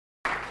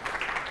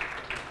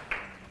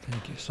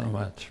Thank you so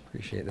much.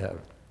 Appreciate that.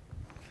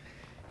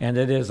 And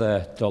it is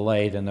a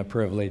delight and a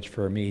privilege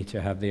for me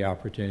to have the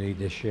opportunity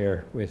to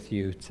share with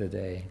you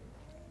today.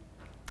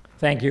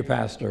 Thank you,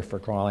 Pastor, for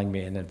calling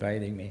me and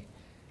inviting me.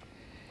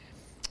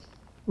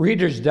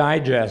 Reader's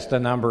Digest a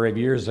number of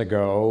years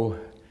ago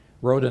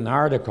wrote an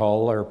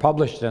article or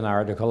published an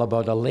article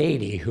about a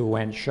lady who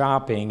went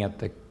shopping at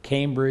the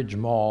Cambridge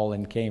Mall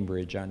in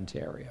Cambridge,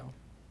 Ontario.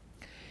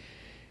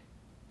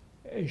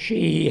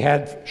 She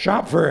had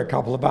shopped for a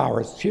couple of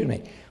hours,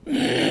 excuse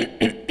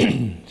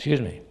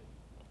me.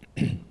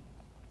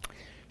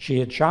 She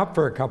had shopped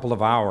for a couple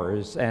of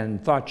hours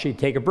and thought she'd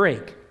take a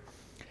break.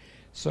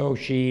 So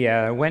she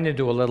went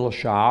into a little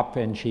shop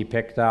and she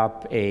picked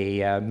up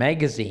a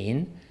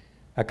magazine,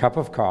 a cup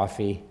of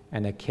coffee,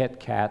 and a Kit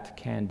Kat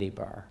candy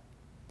bar.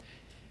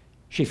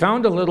 She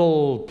found a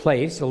little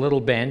place, a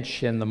little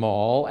bench in the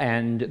mall,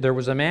 and there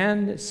was a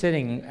man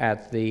sitting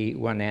at the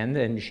one end,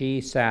 and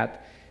she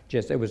sat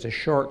it was a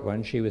short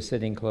one, she was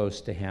sitting close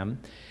to him.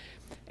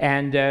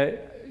 And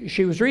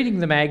she was reading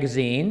the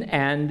magazine,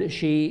 and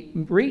she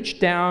reached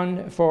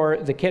down for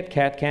the Kit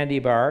Kat candy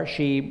bar.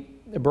 She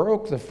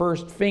broke the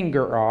first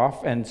finger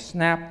off and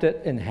snapped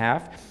it in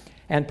half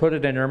and put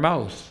it in her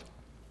mouth.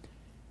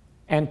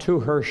 And to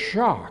her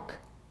shock,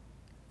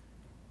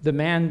 the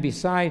man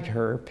beside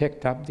her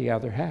picked up the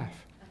other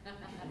half.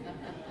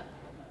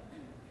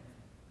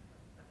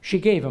 She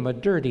gave him a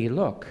dirty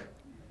look.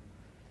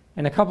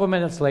 And a couple of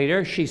minutes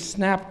later, she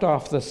snapped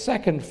off the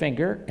second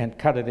finger and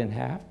cut it in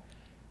half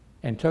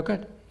and took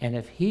it. And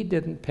if he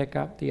didn't pick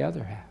up the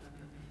other half,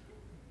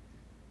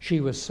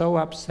 she was so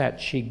upset,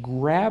 she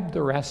grabbed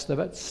the rest of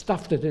it,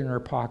 stuffed it in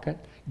her pocket,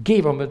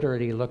 gave him a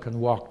dirty look, and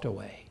walked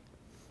away.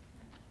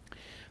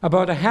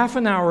 About a half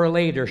an hour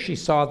later, she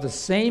saw the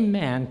same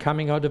man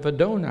coming out of a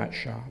donut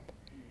shop.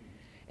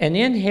 And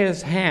in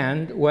his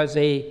hand was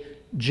a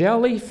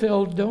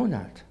jelly-filled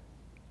donut.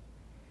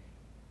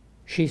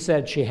 She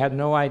said she had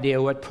no idea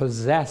what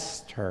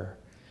possessed her,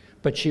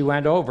 but she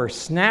went over,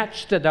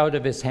 snatched it out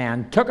of his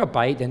hand, took a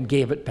bite, and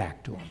gave it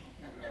back to him.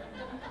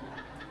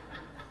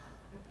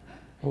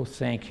 Oh,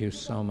 thank you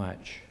so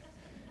much.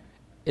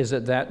 Is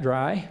it that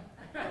dry?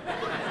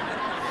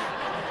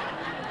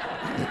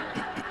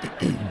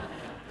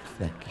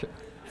 Thank you.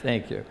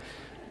 Thank you.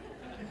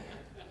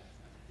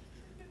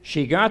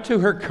 She got to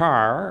her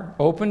car,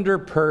 opened her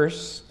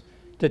purse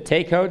to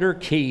take out her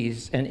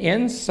keys, and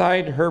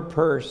inside her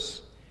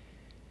purse,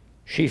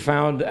 she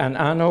found an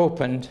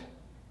unopened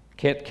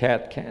Kit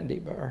Kat candy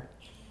bar.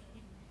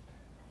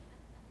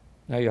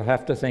 Now you'll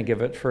have to think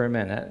of it for a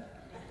minute.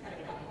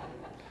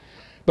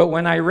 But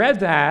when I read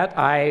that,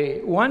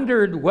 I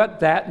wondered what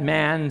that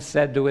man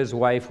said to his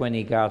wife when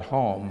he got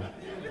home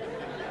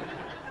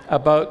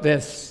about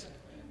this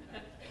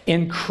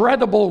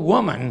incredible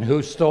woman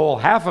who stole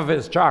half of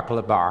his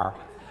chocolate bar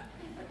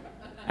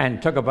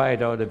and took a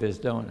bite out of his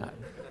donut.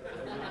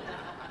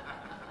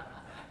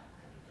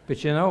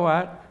 But you know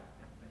what?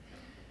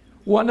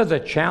 One of the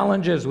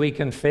challenges we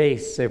can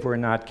face if we're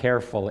not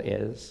careful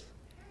is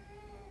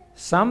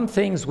some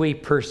things we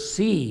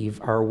perceive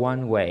are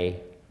one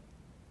way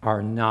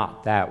are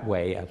not that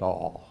way at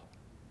all.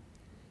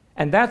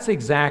 And that's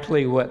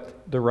exactly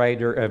what the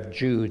writer of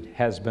Jude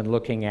has been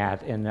looking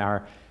at in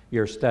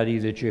your study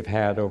that you've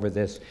had over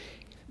this.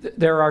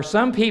 There are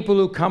some people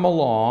who come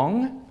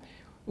along,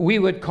 we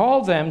would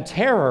call them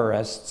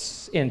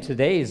terrorists in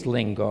today's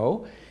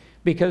lingo,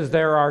 because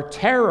there are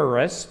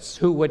terrorists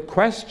who would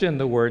question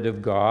the Word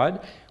of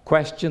God,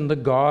 question the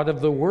God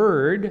of the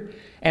Word,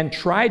 and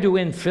try to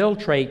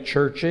infiltrate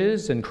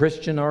churches and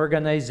Christian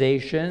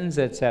organizations,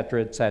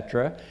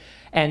 etc.,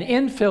 and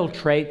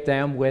infiltrate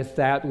them with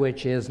that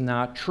which is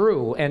not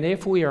true. And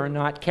if we are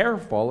not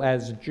careful,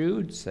 as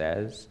Jude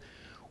says,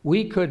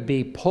 we could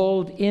be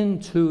pulled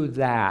into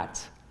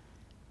that,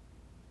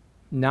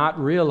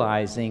 not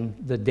realizing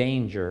the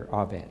danger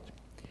of it.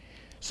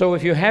 So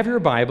if you have your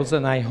Bibles,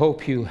 and I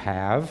hope you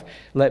have,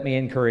 let me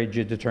encourage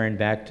you to turn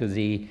back to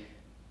the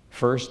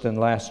first and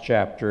last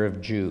chapter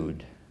of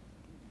Jude.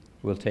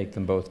 We'll take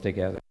them both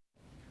together.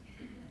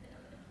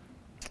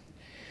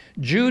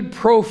 Jude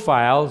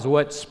profiles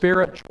what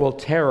spiritual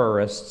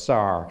terrorists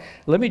are.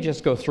 Let me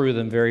just go through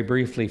them very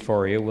briefly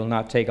for you. We'll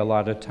not take a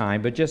lot of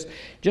time, but just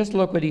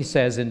look what he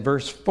says in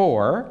verse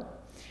 4.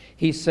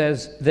 He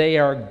says, they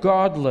are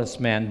godless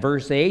men.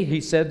 Verse 8,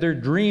 he said they're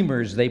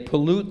dreamers. They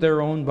pollute their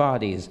own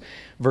bodies.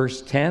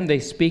 Verse 10, they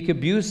speak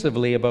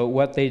abusively about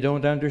what they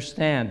don't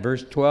understand.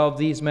 Verse 12,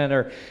 these men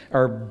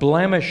are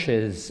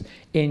blemishes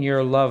in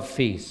your love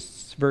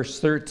feasts. Verse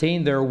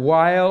 13, they're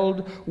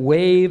wild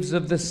waves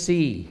of the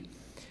sea.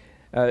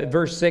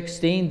 Verse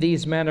 16,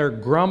 these men are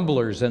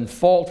grumblers and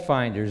fault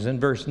finders. In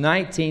verse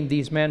 19,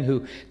 these men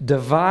who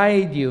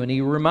divide you. And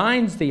he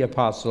reminds the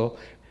apostle,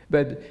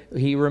 but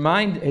he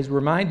is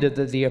reminded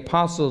that the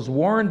apostles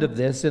warned of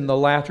this in the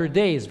latter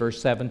days,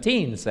 verse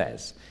 17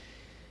 says.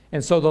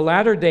 And so the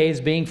latter days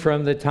being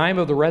from the time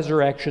of the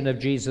resurrection of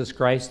Jesus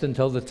Christ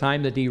until the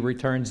time that he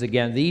returns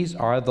again, these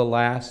are the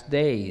last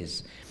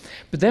days.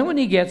 But then when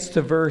he gets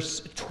to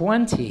verse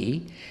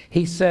 20,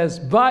 he says,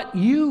 but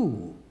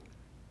you,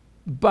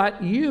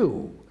 but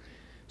you.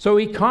 So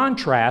he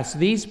contrasts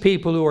these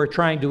people who are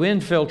trying to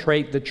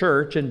infiltrate the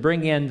church and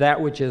bring in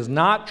that which is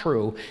not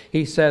true.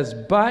 He says,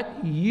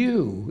 but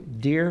you,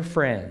 dear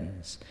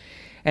friends.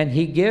 And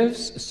he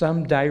gives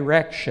some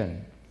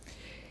direction.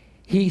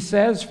 He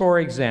says, for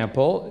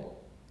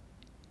example,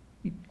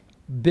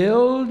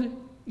 build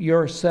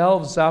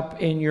yourselves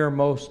up in your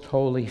most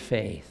holy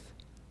faith.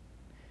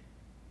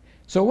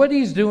 So what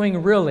he's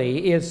doing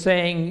really is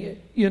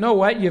saying, you know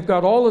what, you've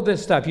got all of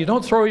this stuff. You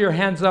don't throw your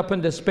hands up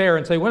in despair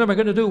and say, what am I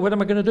going to do? What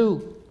am I going to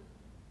do?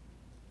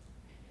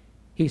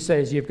 He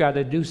says you've got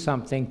to do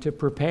something to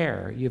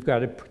prepare. You've got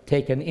to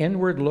take an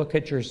inward look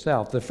at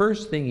yourself. The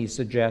first thing he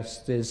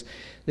suggests is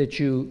that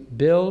you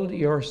build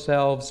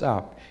yourselves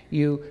up.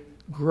 You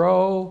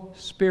grow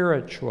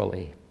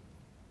spiritually.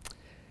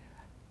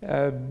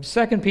 2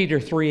 Peter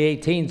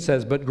 3:18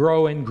 says, but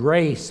grow in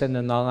grace and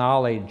in the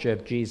knowledge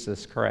of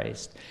Jesus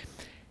Christ.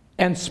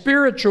 And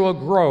spiritual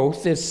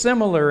growth is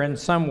similar in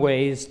some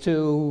ways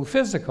to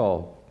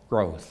physical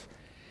growth.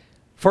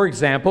 For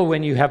example,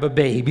 when you have a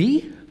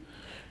baby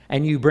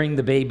and you bring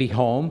the baby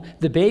home,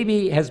 the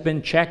baby has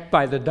been checked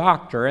by the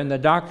doctor, and the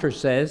doctor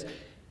says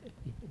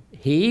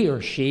he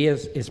or she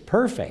is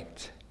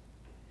perfect.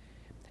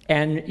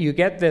 And you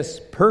get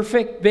this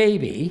perfect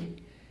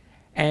baby,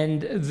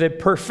 and the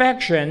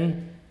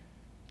perfection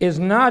is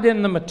not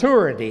in the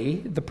maturity.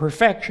 The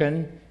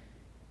perfection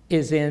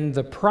is in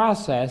the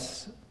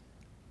process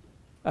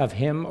of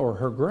him or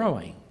her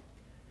growing.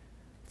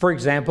 For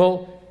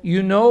example,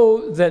 you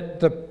know that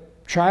the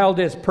child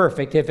is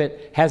perfect if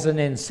it has an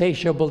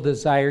insatiable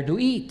desire to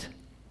eat.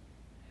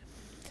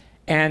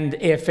 And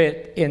if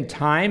it, in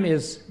time,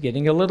 is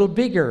getting a little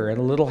bigger and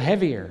a little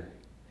heavier.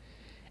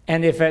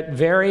 And if it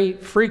very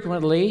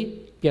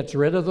frequently gets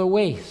rid of the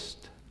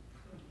waste.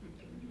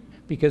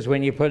 Because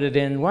when you put it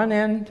in one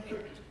end,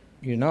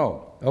 you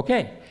know.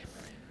 Okay.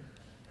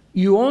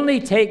 You only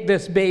take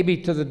this baby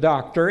to the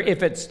doctor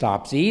if it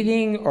stops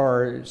eating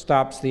or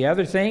stops the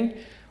other thing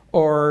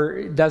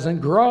or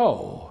doesn't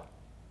grow.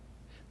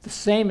 The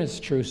same is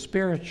true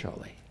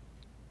spiritually.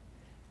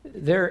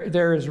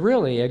 There is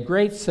really a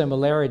great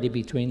similarity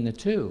between the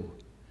two.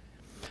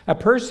 A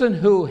person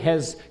who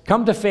has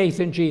come to faith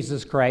in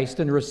Jesus Christ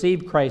and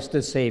received Christ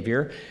as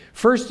Savior,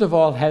 first of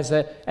all, has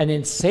an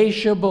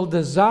insatiable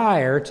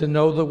desire to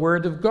know the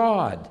Word of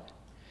God.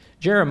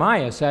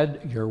 Jeremiah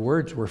said, your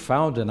words were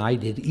found and I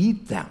did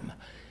eat them.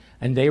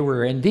 And they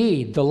were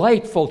indeed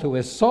delightful to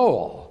his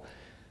soul.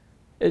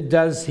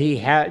 Do you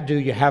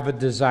have a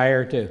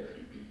desire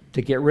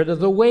to get rid of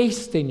the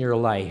waste in your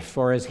life?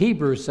 Or as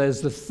Hebrews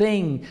says, the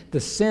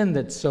sin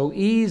that so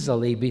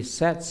easily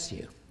besets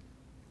you.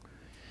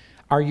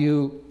 Are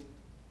you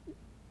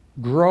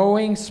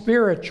growing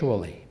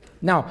spiritually?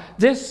 Now,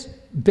 this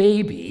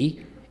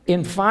baby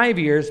in 5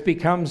 years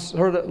becomes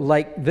sort of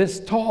like this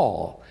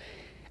tall.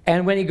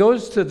 And when he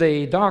goes to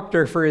the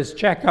doctor for his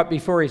checkup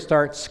before he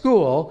starts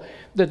school,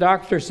 the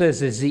doctor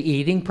says, is he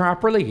eating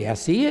properly?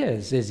 Yes, he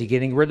is. Is he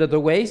getting rid of the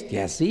waste?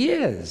 Yes, he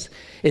is.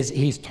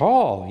 He's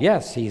tall?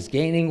 Yes, he's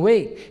gaining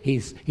weight.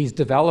 He's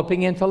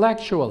developing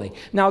intellectually.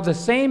 Now, the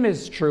same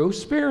is true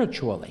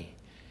spiritually.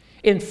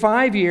 In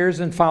 5 years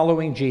in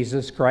following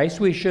Jesus Christ,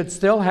 we should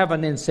still have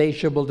an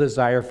insatiable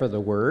desire for the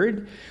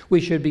Word.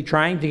 We should be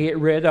trying to get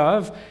rid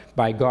of,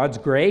 by God's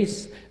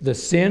grace, the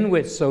sin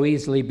which so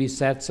easily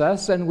besets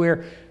us, and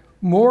we're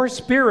more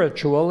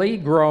spiritually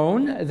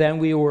grown than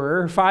we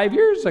were 5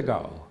 years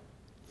ago.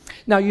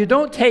 Now, you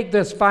don't take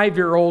this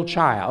 5-year-old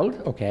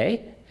child,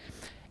 okay,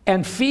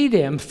 and feed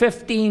him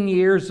 15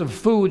 years of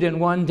food in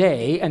one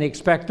day and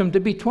expect him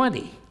to be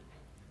 20.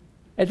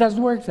 It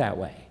doesn't work that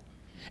way.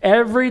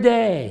 Every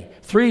day,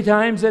 3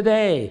 times a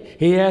day,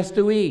 he has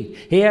to eat.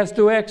 He has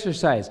to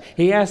exercise.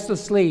 He has to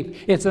sleep.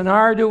 It's an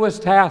arduous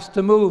task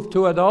to move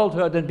to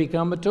adulthood and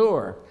become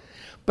mature.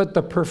 But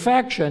the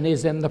perfection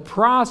is in the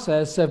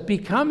process of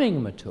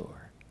becoming mature.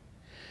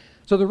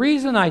 So the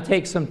reason I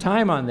take some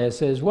time on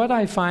this is what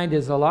I find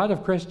is a lot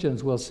of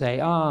Christians will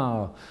say,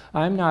 oh,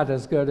 I'm not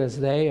as good as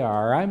they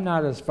are. I'm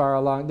not as far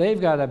along.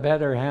 They've got a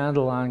better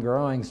handle on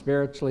growing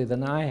spiritually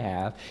than I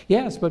have.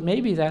 Yes, but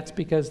maybe that's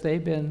because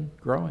they've been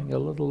growing a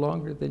little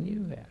longer than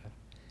you have.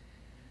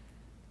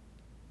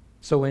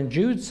 So when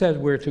Jude said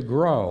we're to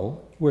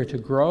grow, we're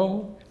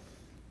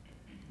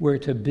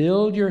to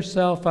build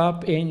yourself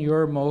up in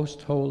your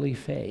most holy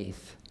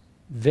faith.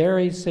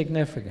 Very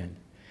significant.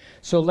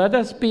 So let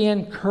us be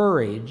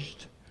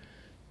encouraged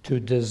to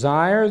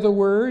desire the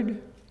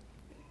Word,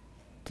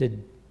 to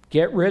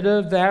get rid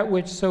of that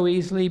which so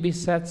easily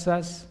besets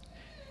us,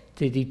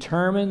 to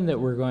determine that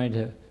we're going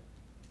to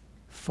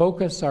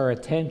focus our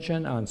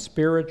attention on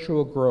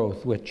spiritual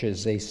growth, which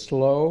is a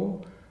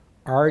slow,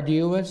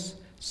 arduous,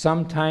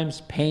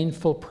 sometimes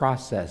painful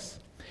process.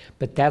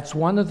 But that's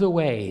one of the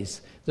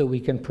ways that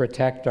we can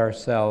protect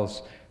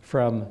ourselves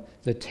from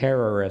the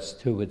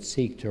terrorists who would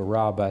seek to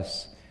rob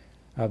us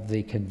of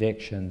the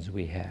convictions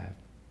we have.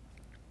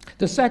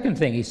 The second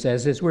thing he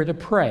says is we're to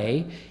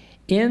pray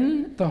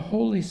in the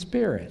Holy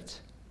Spirit.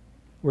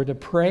 We're to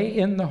pray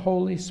in the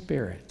Holy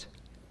Spirit.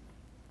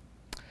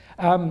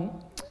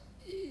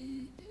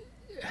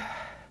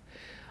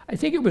 I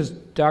think it was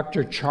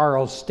Dr.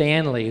 Charles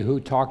Stanley who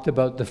talked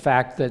about the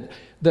fact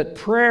that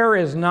prayer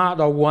is not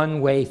a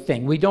one-way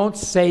thing. We don't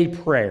say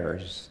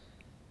prayers,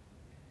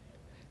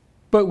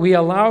 but we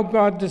allow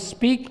God to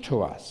speak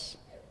to us.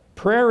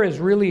 Prayer is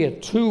really a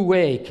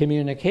two-way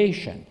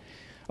communication.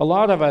 A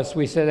lot of us,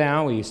 we sit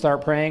down, we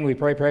start praying, we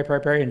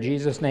pray, in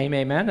Jesus' name,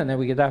 amen, and then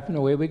we get up and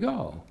away we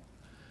go.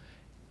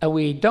 And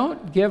we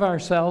don't give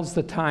ourselves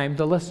the time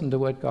to listen to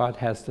what God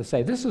has to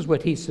say. This is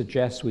what he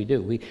suggests we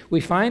do. We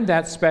find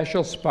that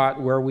special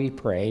spot where we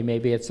pray.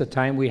 Maybe it's the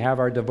time we have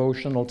our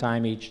devotional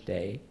time each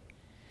day.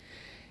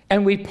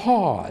 And we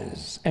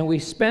pause, and we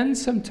spend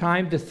some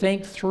time to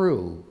think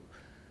through.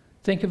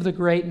 Think of the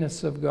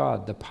greatness of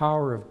God, the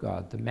power of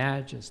God, the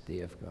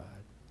majesty of God.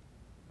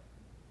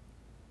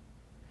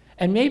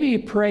 And maybe you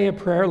pray a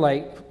prayer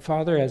like,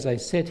 Father, as I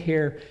sit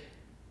here,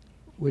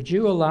 would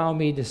you allow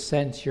me to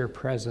sense your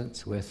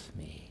presence with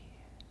me?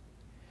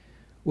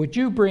 Would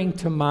you bring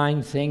to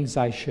mind things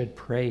I should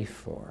pray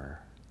for?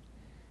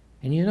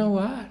 And you know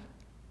what?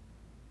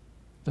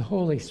 The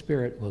Holy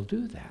Spirit will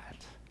do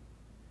that.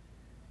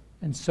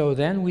 And so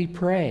then we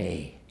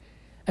pray.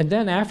 And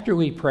then after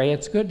we pray,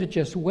 it's good to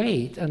just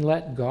wait and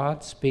let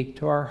God speak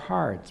to our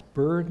hearts,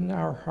 burden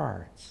our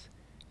hearts.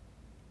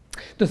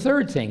 The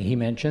third thing he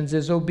mentions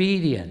is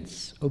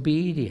obedience.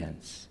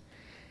 Obedience.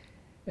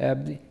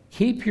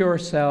 Keep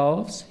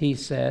yourselves, he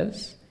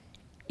says,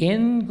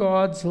 in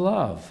God's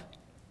love.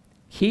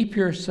 Keep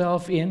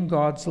yourself in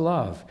God's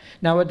love.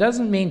 Now, it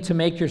doesn't mean to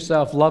make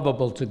yourself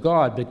lovable to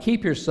God, but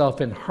keep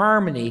yourself in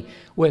harmony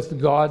with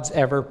God's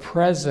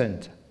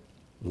ever-present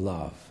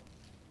love.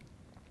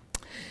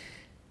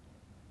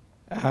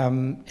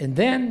 And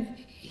then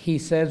he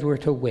says we're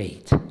to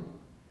wait.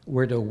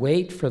 We're to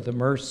wait for the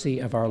mercy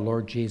of our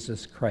Lord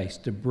Jesus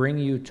Christ to bring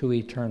you to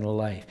eternal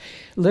life.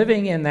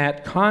 Living in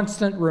that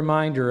constant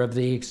reminder of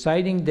the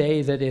exciting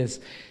day that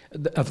is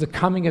of the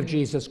coming of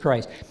Jesus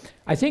Christ.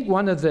 I think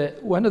one of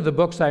the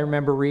books I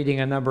remember reading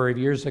a number of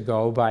years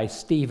ago by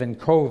Stephen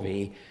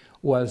Covey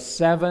was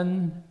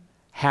 7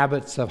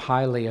 Habits of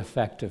Highly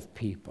Effective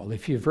People.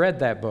 If you've read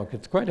that book,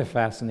 it's quite a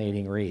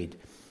fascinating read.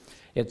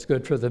 It's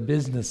good for the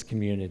business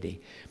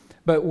community.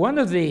 But one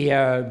of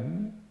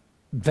the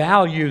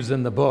values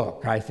in the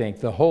book, I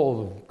think, the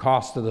whole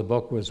cost of the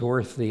book was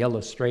worth the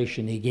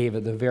illustration he gave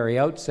at the very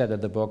outset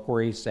of the book,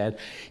 where he said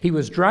he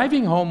was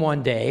driving home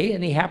one day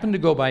and he happened to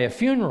go by a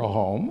funeral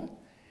home.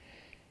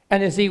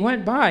 And as he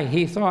went by,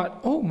 he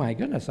thought, oh my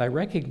goodness, I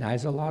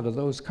recognize a lot of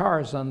those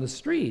cars on the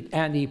street.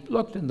 And he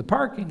looked in the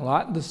parking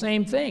lot and the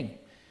same thing.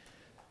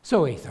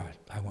 So he thought,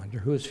 I wonder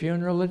whose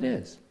funeral it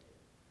is.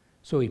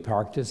 So he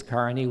parked his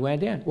car and he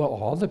went in. Well,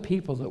 all the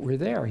people that were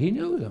there, he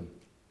knew them.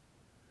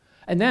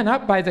 And then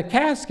up by the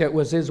casket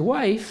was his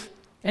wife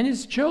and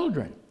his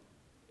children.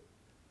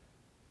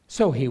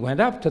 So he went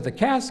up to the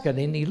casket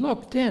and he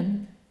looked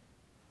in,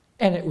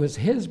 and it was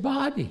his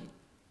body.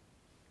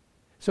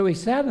 So he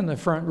sat in the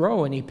front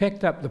row and he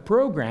picked up the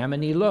program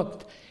and he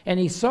looked and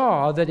he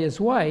saw that his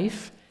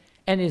wife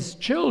and his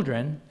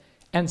children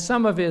and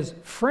some of his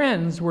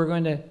friends were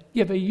going to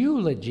give a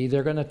eulogy.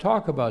 They're going to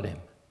talk about him.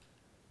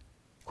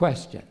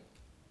 Question.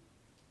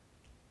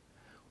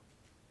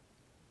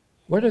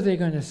 What are they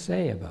going to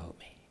say about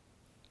me?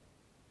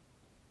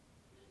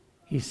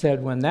 He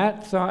said, when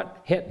that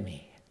thought hit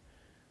me,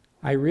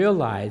 I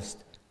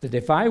realized that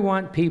if I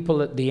want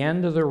people at the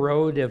end of the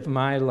road of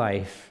my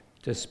life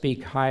to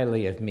speak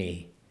highly of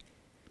me,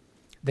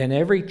 then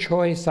every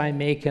choice I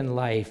make in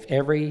life,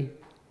 every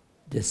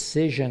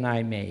decision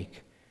I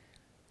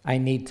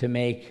need to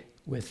make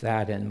with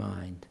that in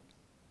mind.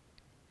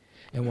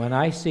 And when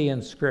I see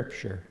in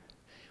Scripture,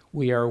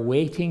 we are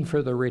waiting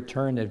for the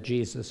return of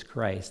Jesus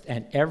Christ,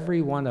 and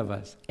every one of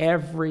us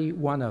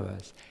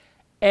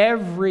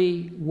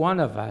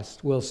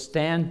will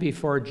stand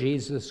before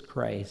Jesus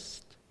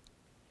Christ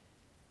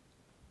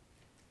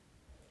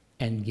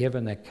and give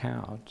an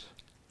account.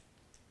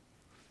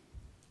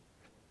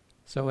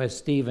 So as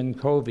Stephen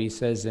Covey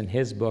says in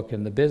his book,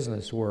 in the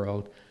business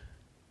world,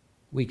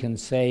 we can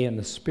say in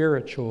the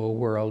spiritual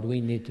world,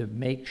 we need to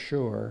make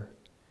sure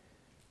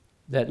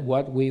that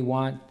what we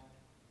want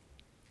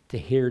to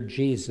hear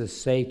Jesus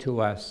say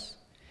to us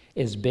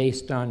is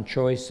based on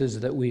choices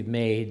that we've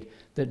made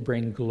that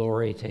bring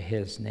glory to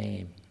his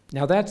name.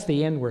 Now that's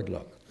the inward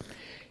look.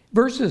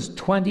 Verses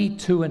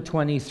 22 and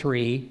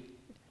 23,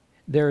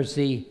 there's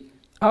the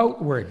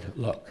outward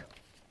look.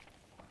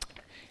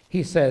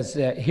 He says,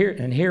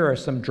 here are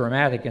some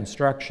dramatic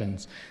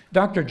instructions.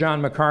 Dr.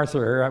 John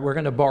MacArthur, we're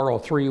going to borrow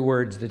 3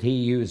 words that he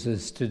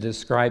uses to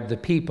describe the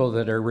people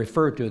that are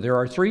referred to. There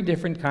are 3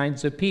 different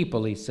kinds of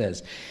people, he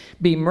says.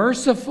 Be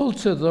merciful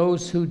to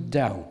those who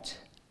doubt.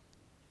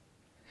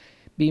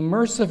 Be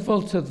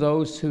merciful to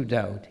those who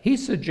doubt. He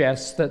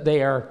suggests that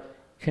they are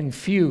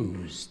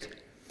confused.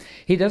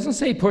 He doesn't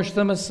say push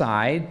them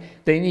aside.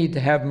 They need to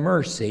have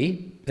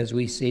mercy, as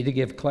we see, to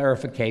give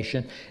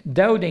clarification.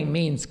 Doubting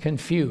means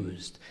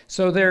confused.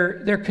 So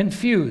they're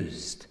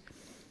confused.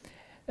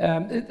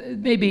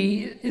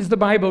 Maybe, is the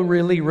Bible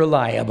really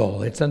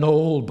reliable? It's an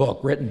old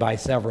book written by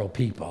several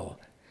people.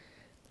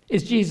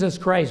 Is Jesus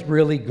Christ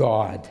really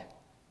God?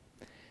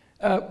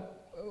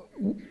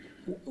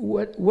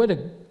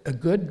 Would a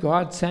good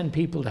God send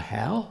people to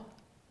hell?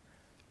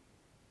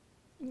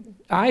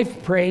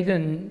 I've prayed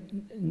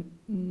and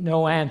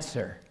no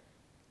answer.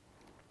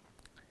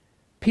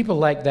 People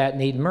like that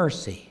need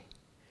mercy.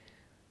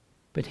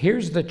 But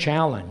here's the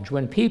challenge.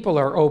 When people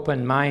are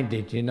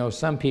open-minded,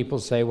 some people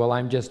say, well,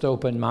 I'm just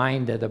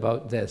open-minded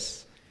about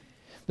this.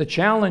 The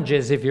challenge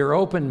is if you're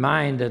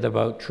open-minded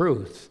about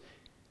truth,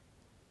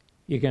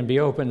 you can be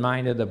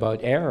open-minded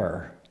about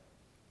error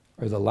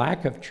or the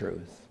lack of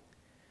truth.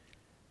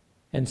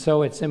 And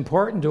so it's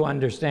important to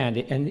understand,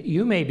 and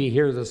you may be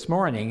here this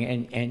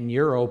morning and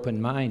you're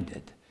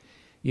open-minded.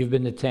 You've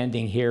been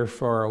attending here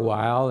for a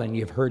while and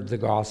you've heard the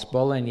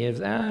gospel and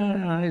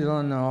I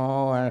don't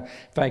know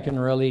if I can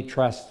really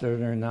trust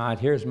it or not.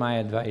 Here's my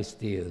advice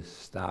to you.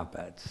 Stop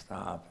it.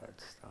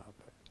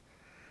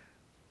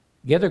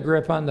 Get a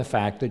grip on the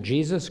fact that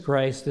Jesus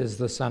Christ is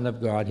the Son of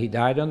God. He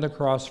died on the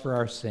cross for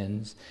our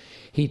sins.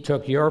 He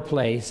took your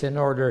place in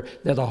order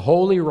that a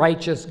holy,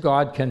 righteous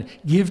God can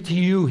give to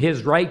you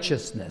his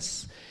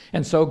righteousness.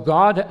 And so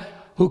God,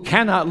 who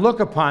cannot look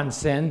upon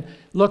sin,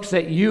 looks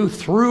at you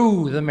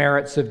through the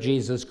merits of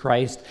Jesus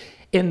Christ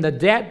in the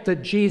debt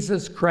that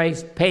Jesus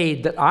Christ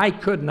paid that I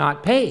could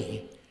not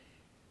pay.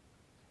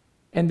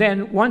 And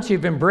then once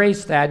you've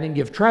embraced that and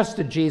you've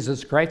trusted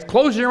Jesus Christ,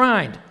 close your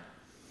mind.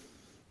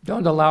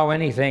 Don't allow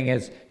anything,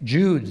 as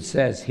Jude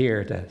says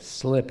here, to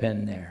slip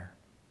in there.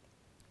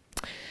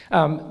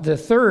 The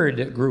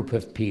third group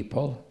of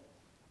people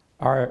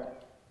are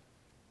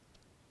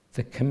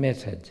the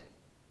committed.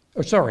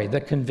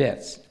 The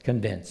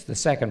convinced. The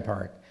second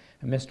part.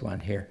 I missed one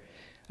here.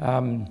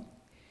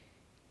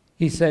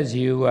 He says,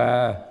 you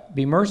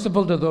be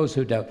merciful to those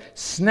who doubt.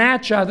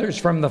 Snatch others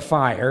from the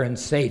fire and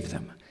save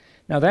them.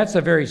 Now that's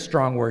a very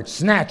strong word,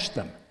 snatch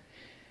them.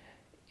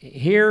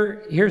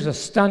 Here's a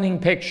stunning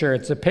picture.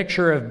 It's a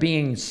picture of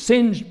being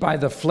singed by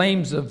the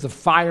flames of the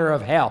fire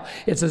of hell.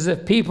 It's as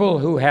if people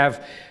who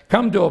have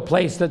come to a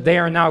place that they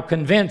are now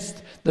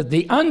convinced that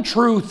the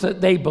untruth that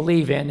they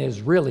believe in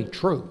is really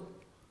true.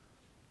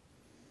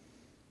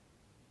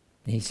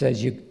 He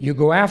says, you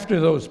go after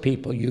those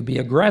people. You be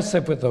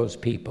aggressive with those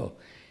people.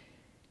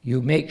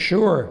 You make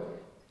sure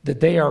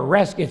that they are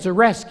rescued. It's a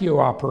rescue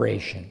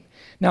operation.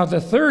 Now, the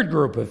third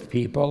group of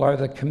people are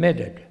the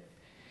committed.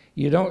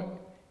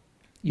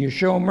 You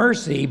show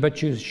mercy,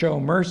 but you show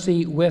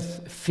mercy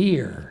with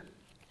fear.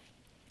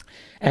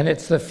 And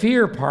it's the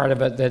fear part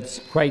of it that's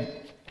quite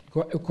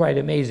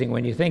amazing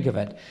when you think of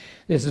it.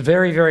 This is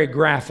very, very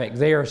graphic.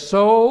 They are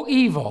so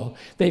evil,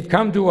 they've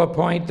come to a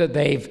point that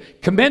they've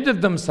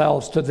committed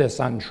themselves to this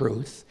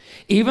untruth.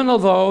 Even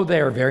although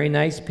they are very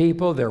nice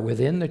people, they're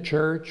within the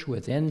church,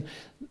 within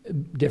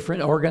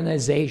different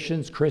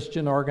organizations,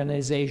 Christian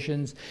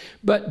organizations,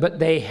 but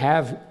they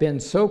have been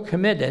so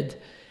committed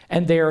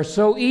and they are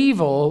so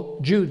evil,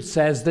 Jude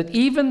says, that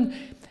even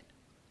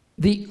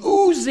the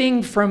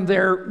oozing from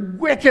their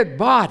wicked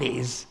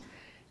bodies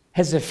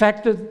has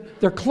affected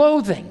their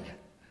clothing.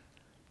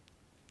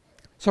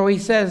 So he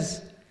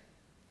says,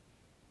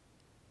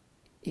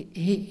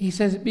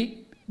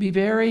 be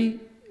very,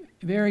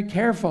 very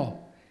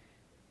careful,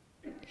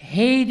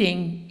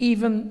 hating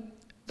even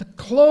the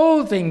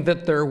clothing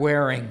that they're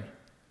wearing.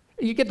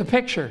 You get the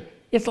picture.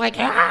 It's like,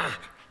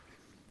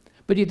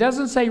 But he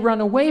doesn't say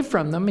run away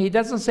from them. He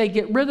doesn't say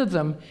get rid of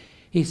them.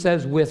 He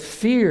says with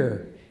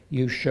fear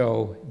you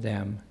show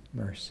them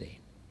mercy.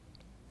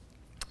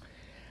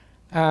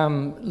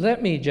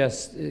 Let me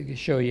just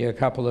show you a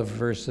couple of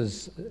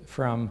verses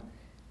from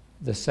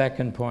the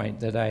second point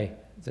that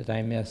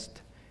I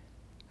missed.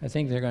 I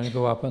think they're going to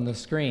go up on the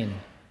screen.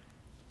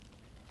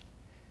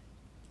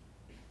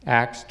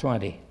 Acts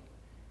 20.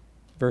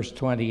 Verse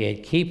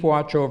 28, keep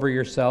watch over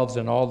yourselves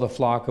and all the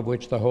flock of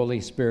which the Holy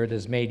Spirit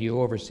has made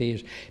you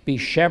overseers. Be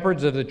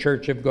shepherds of the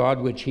church of God,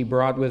 which he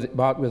bought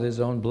with his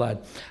own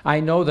blood. I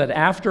know that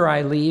after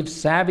I leave,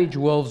 savage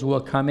wolves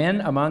will come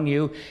in among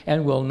you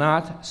and will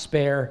not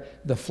spare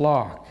the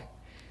flock.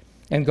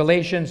 In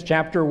Galatians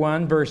chapter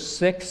 1, verse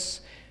 6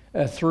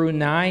 through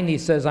 9, he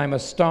says, I'm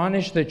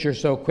astonished that you're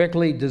so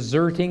quickly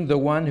deserting the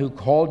one who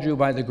called you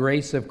by the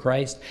grace of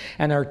Christ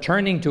and are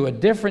turning to a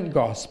different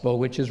gospel,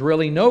 which is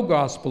really no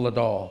gospel at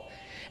all.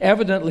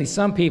 Evidently,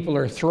 some people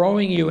are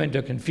throwing you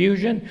into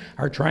confusion,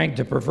 are trying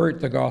to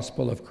pervert the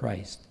gospel of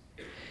Christ.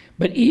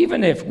 But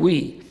even if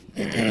we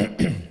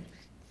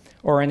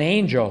or an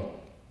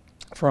angel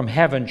from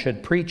heaven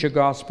should preach a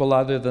gospel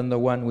other than the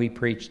one we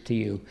preach to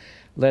you,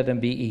 let him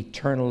be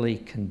eternally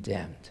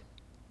condemned.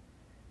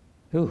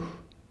 Whew.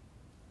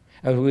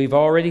 As we've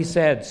already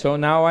said, so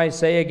now I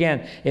say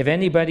again, if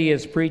anybody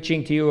is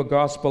preaching to you a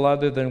gospel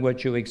other than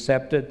what you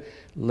accepted,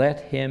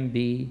 let him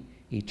be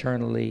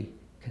eternally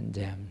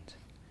condemned.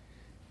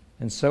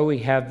 And so we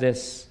have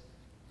this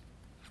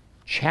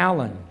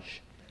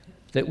challenge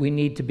that we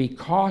need to be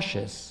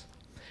cautious,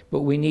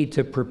 but we need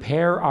to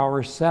prepare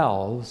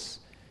ourselves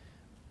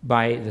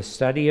by the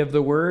study of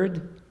the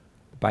Word,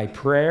 by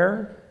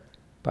prayer,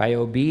 by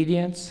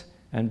obedience,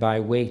 and by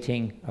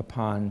waiting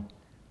upon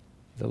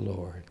the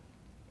Lord.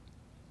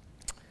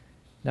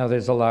 Now,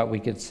 there's a lot we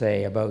could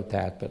say about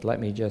that, but let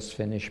me just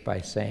finish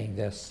by saying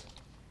this.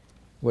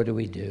 What do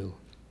we do?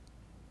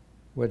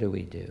 What do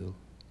we do?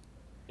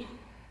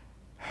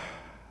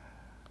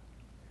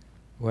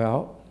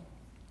 Well,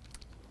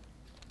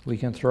 we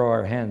can throw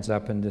our hands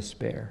up in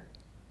despair.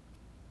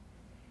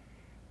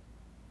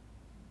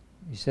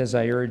 He says,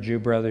 I urge you,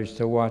 brothers,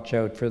 to watch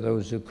out for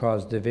those who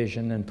cause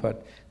division and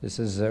this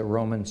is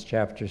Romans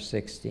chapter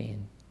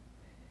 16.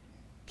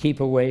 Keep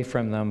away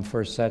from them,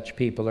 for such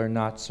people are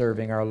not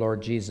serving our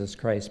Lord Jesus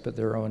Christ, but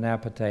their own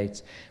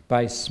appetites.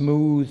 By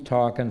smooth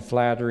talk and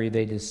flattery,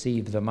 they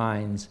deceive the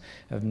minds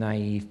of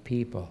naive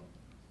people.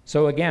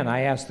 So again,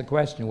 I ask the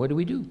question, what do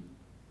we do?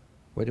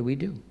 What do we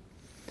do?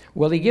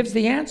 Well, he gives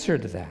the answer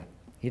to that.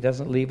 He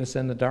doesn't leave us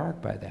in the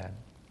dark by that.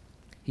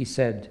 He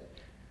said,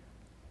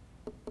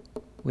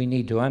 we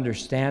need to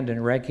understand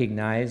and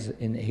recognize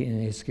in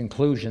his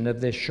conclusion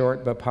of this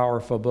short but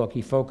powerful book,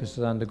 he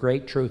focuses on the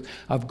great truth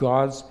of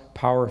God's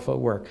powerful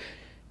work.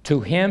 To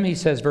him, he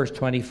says, verse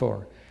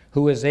 24,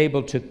 who is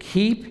able to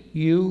keep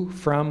you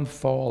from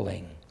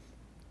falling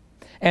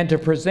and to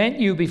present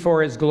you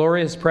before his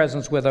glorious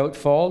presence without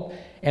fault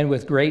and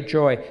with great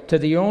joy. To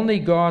the only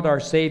God, our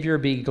Savior,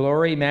 be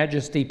glory,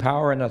 majesty,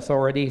 power, and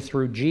authority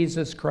through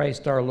Jesus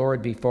Christ our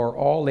Lord before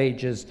all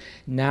ages,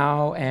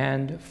 now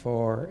and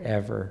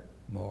forevermore.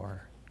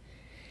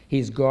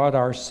 He's God,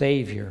 our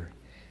Savior.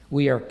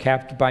 We are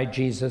kept by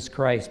Jesus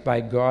Christ,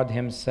 by God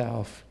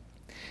himself.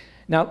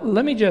 Now,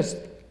 let me just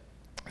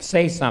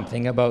say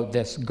something about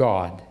this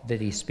God that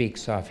he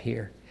speaks of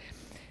here.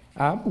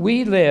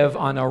 We live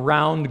on a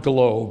round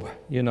globe.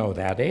 You know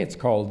that, eh? It's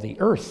called the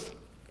Earth.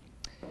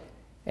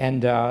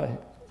 And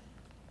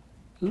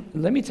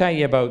let me tell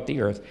you about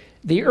the Earth.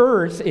 The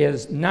Earth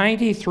is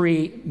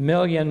 93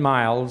 million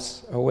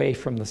miles away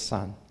from the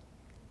sun.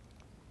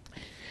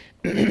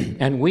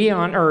 And we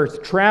on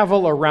Earth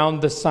travel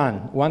around the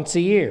sun once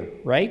a year,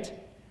 right?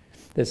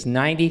 That's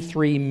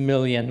 93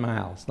 million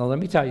miles. Now let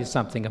me tell you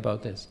something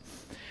about this.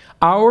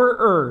 Our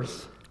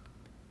Earth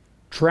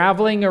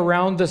traveling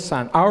around the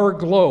sun, our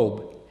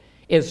globe,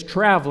 is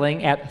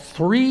traveling at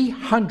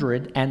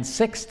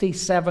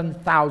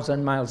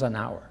 367,000 miles an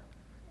hour.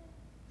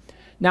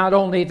 Not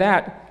only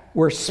that,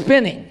 we're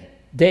spinning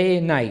day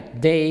and night,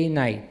 day and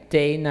night,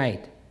 day and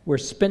night. We're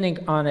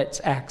spinning on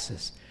its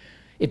axis.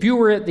 If you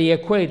were at the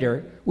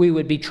equator, we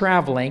would be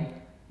traveling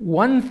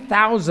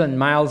 1,000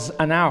 miles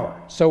an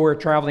hour. So we're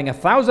traveling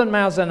 1,000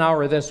 miles an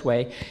hour this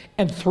way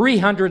and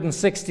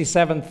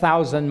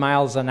 367,000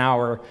 miles an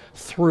hour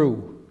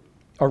through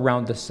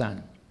around the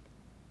sun.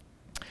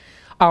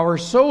 Our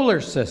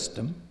solar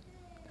system,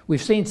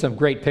 we've seen some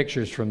great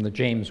pictures from the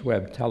James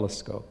Webb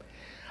telescope.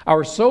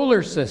 Our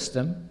solar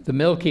system, the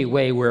Milky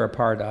Way we're a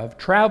part of,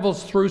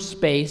 travels through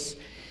space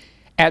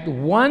at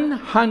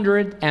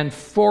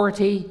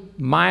 140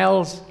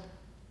 miles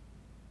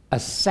a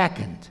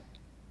second.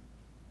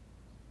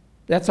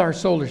 That's our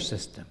solar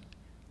system.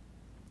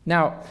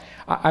 Now,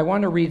 I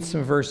want to read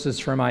some verses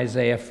from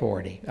Isaiah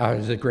 40.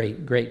 It's a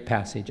great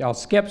passage. I'll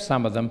skip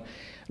some of them.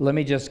 Let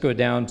me just go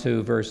down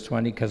to verse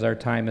 20 because our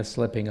time is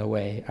slipping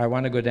away. I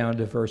want to go down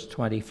to verse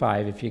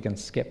 25 if you can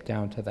skip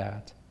down to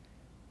that.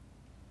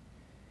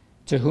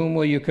 To whom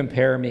will you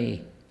compare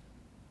me?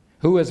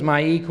 Who is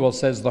my equal,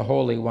 says the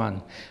Holy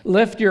One.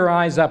 Lift your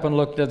eyes up and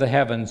look to the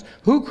heavens.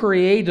 Who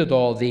created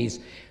all these?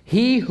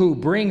 He who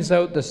brings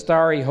out the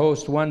starry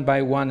host one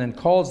by one and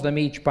calls them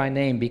each by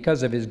name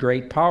because of his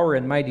great power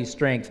and mighty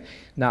strength.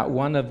 Not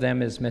one of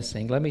them is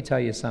missing. Let me tell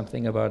you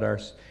something about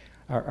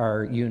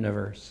our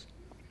universe.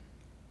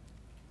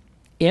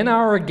 In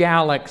our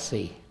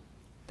galaxy,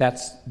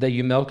 that's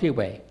the Milky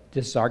Way,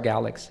 this is our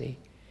galaxy,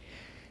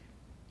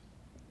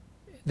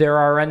 there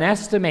are an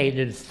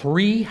estimated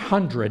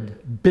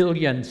 300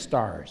 billion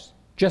stars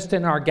just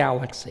in our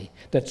galaxy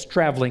that's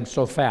traveling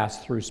so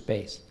fast through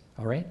space,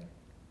 all right?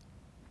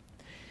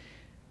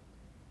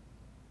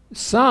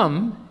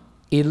 Some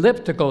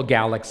elliptical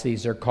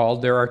galaxies are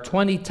called. There are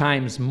 20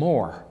 times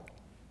more.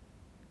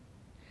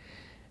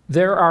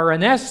 There are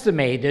an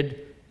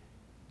estimated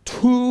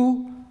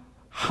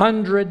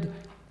 200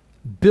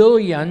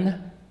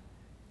 billion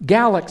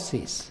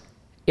galaxies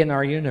in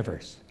our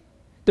universe.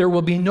 There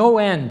will be no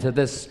end to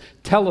this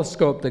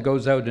telescope that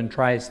goes out and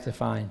tries to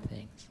find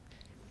things.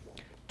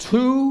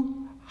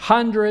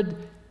 200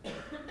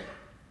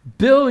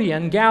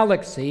 billion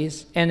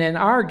galaxies, and in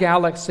our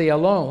galaxy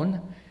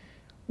alone,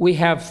 we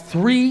have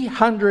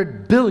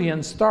 300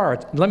 billion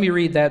stars. Let me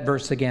read that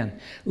verse again.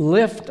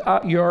 Lift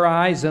up your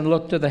eyes and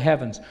look to the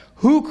heavens.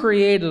 Who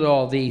created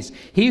all these?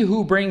 He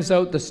who brings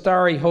out the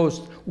starry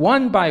host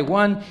one by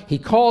one. He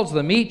calls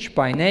them each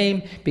by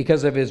name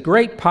because of his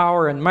great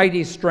power and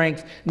mighty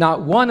strength.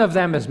 Not one of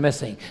them is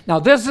missing. Now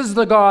this is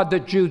the God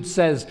that Jude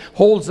says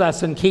holds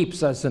us and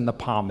keeps us in the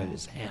palm of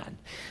his hand.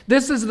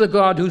 This is the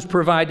God who's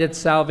provided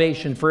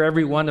salvation for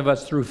every one of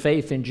us through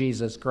faith in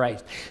Jesus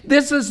Christ.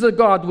 This is the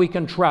God we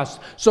can trust.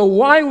 So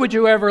why would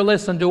you ever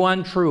listen to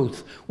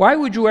untruth? Why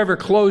would you ever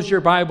close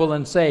your Bible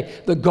and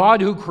say, the God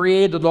who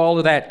created all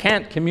of that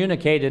can't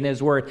communicate in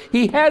his word?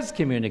 He has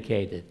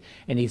communicated,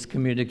 and he's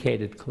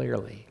communicated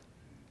clearly.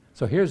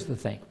 So here's the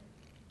thing.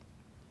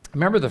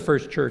 Remember the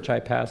first church I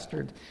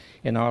pastored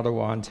in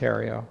Ottawa,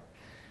 Ontario?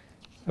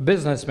 A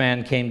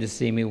businessman came to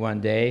see me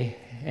one day,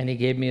 and he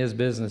gave me his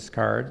business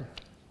card.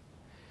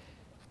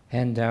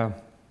 And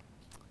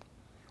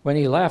when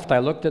he left, I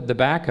looked at the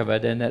back of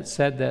it, and it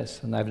said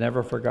this, and I've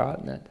never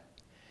forgotten it.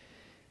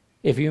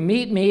 If you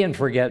meet me and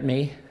forget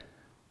me,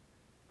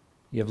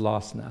 you've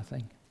lost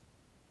nothing.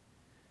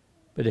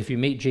 But if you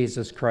meet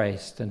Jesus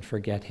Christ and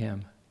forget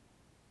him,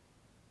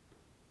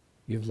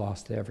 you've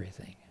lost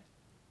everything.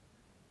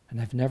 And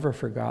I've never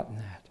forgotten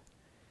that.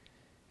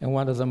 And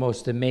one of the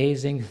most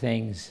amazing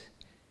things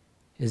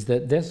is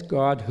that this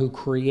God who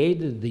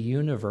created the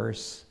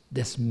universe,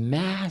 this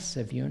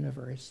massive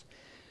universe,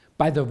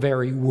 by the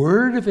very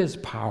word of his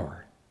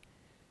power,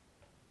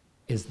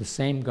 is the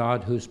same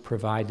God who's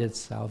provided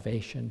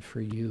salvation for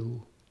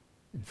you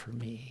and for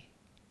me.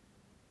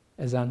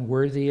 As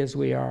unworthy as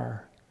we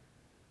are.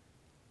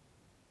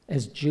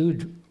 As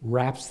Jude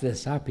wraps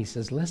this up, he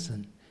says,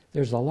 listen,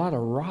 there's a lot of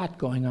rot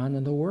going on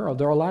in the world.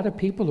 There are a lot of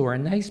people who are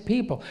nice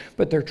people,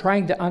 but they're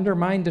trying to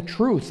undermine the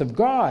truth of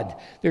God.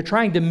 They're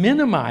trying to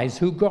minimize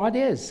who God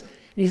is. And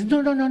he says,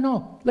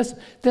 no. Listen,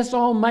 this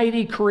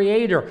almighty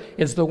creator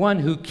is the one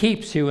who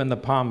keeps you in the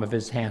palm of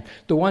his hand,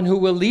 the one who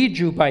will lead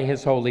you by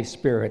his Holy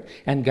Spirit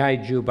and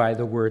guide you by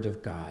the word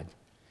of God.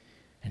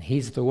 And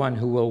he's the one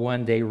who will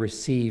one day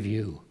receive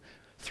you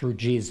through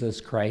Jesus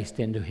Christ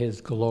into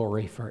his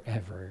glory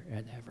forever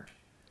and ever.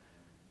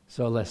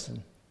 So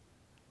listen.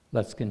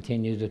 Let's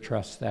continue to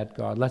trust that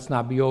God. Let's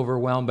not be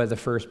overwhelmed by the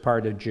first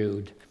part of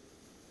Jude,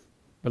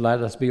 but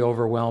let us be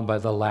overwhelmed by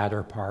the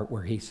latter part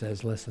where he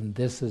says, listen,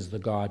 this is the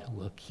God who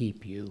will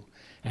keep you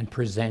and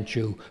present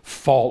you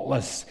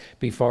faultless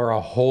before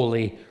a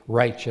holy,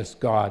 righteous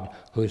God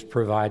who's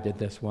provided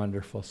this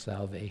wonderful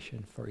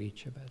salvation for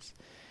each of us.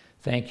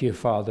 Thank you,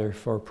 Father,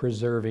 for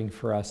preserving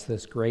for us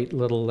this great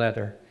little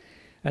letter,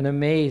 an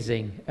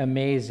amazing,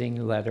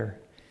 amazing letter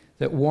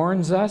that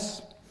warns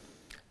us,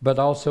 but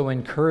also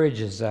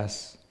encourages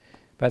us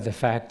by the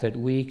fact that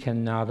we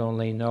can not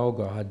only know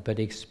God, but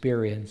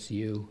experience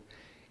you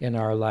in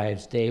our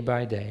lives day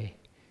by day.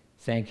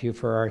 Thank you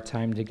for our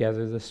time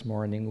together this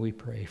morning. We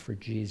pray for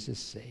Jesus'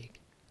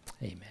 sake.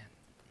 Amen.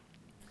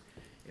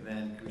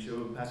 Amen. Can we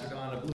show Pastor Don a